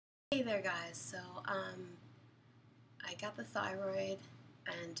Hey there guys, so I got the thyroid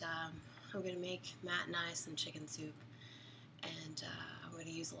and I'm going to make Matt and I some chicken soup, and I'm going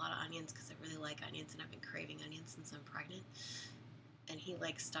to use a lot of onions because I really like onions and I've been craving onions since I'm pregnant, and he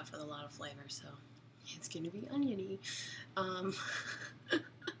likes stuff with a lot of flavor, so it's going to be oniony.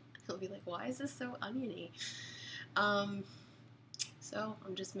 He'll be like, why is this so oniony? So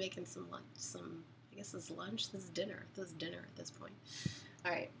I'm just making some lunch, I guess this is lunch, this is dinner at this point.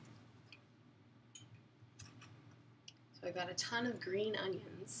 Alright. So I got a ton of green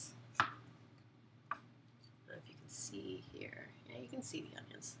onions. I don't know if you can see here. Yeah, you can see the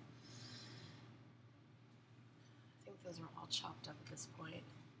onions. I think those are all chopped up at this point.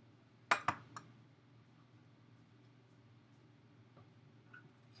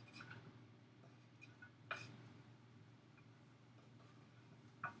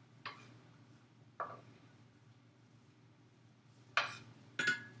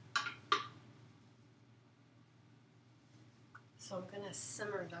 So I'm gonna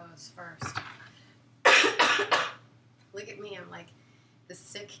simmer those first. Look at me, I'm like the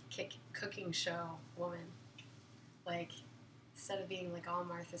sick cooking show woman. Like, instead of being like all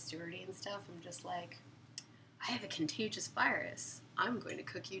Martha Stewart-y and stuff, I'm just like, I have a contagious virus. I'm going to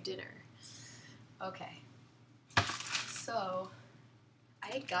cook you dinner. Okay. So, I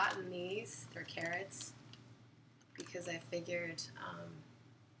had gotten these, they're carrots, because I figured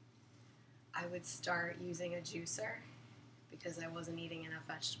I would start using a juicer because I wasn't eating enough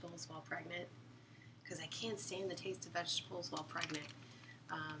vegetables while pregnant, because I can't stand the taste of vegetables while pregnant.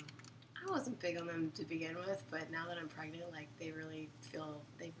 I wasn't big on them to begin with, but now that I'm pregnant, like, they really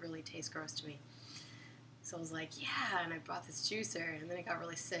taste gross to me. So I was like, yeah, and I bought this juicer, and then I got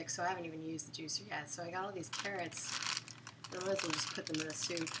really sick, so I haven't even used the juicer yet. So I got all these carrots, and I might as well just put them in the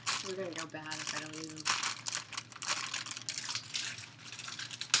soup. They're gonna go bad if I don't use them.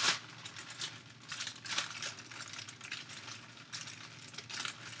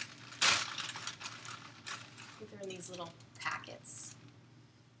 I think they're in these little packets.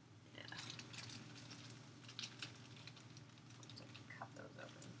 Yeah. Cut those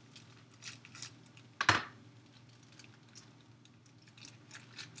open.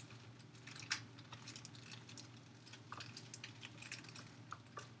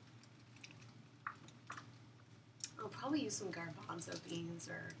 I'll probably use some garbanzo beans,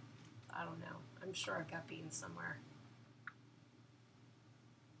 or I don't know. I'm sure I've got beans somewhere.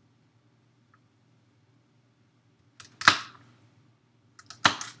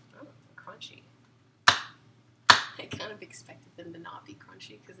 Oh, crunchy. I kind of expected them to not be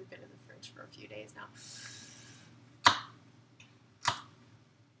crunchy because they've been in the fridge for a few days now.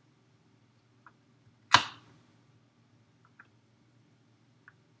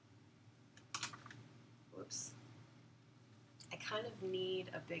 Whoops. I kind of need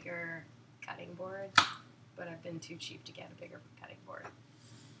a bigger cutting board, but I've been too cheap to get a bigger cutting board.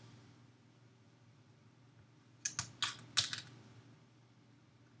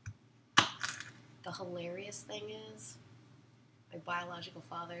 The hilarious thing is, my biological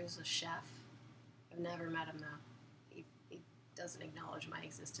father is a chef. I've never met him though. He doesn't acknowledge my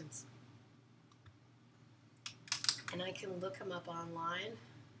existence. And I can look him up online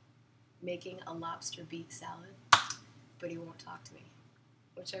making a lobster beef salad, but he won't talk to me,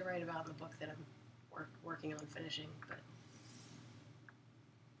 which I write about in the book that I'm working on finishing. But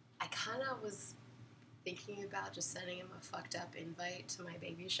I kind of was thinking about just sending him a fucked up invite to my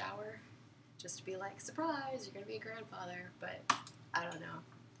baby shower, just to be like, surprise, you're gonna be a grandfather. But I don't know.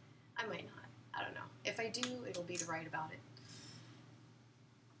 I might not. I don't know. If I do, it'll be to write about it.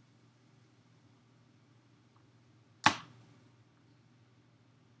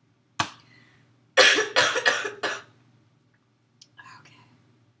 Okay.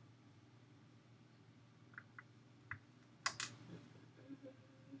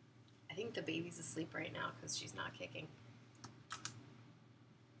 I think the baby's asleep right now because she's not kicking.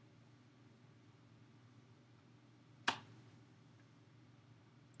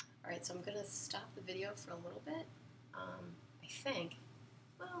 Alright, so I'm going to stop the video for a little bit. I think.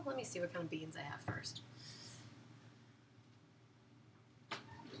 Well, let me see what kind of beans I have first.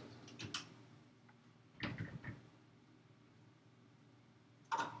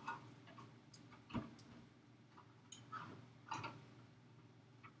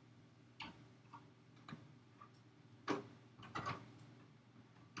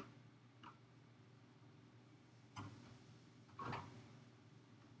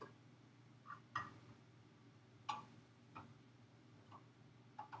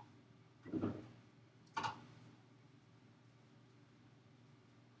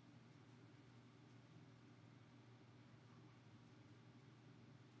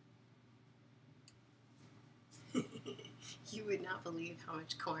 would not believe how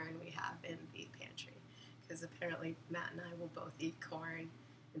much corn we have in the pantry, because apparently Matt and I will both eat corn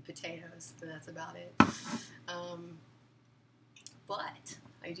and potatoes, and that's about it. But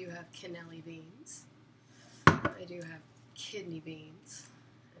I do have cannelli beans, I do have kidney beans,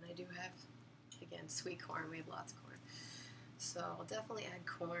 and I do have, again, sweet corn. We have lots of corn. So I'll definitely add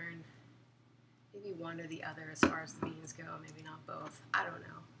corn, maybe one or the other as far as the beans go, maybe not both. I don't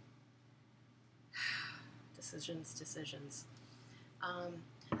know. Decisions. So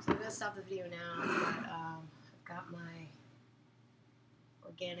I'm going to stop the video now, but I've got my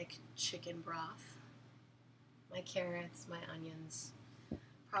organic chicken broth, my carrots, my onions,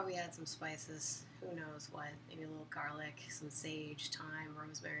 probably add some spices, who knows what, maybe a little garlic, some sage, thyme,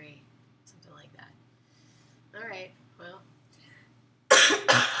 rosemary, something like that. Alright, well,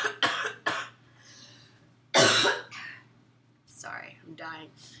 sorry, I'm dying.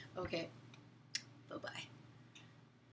 Okay, bye-bye.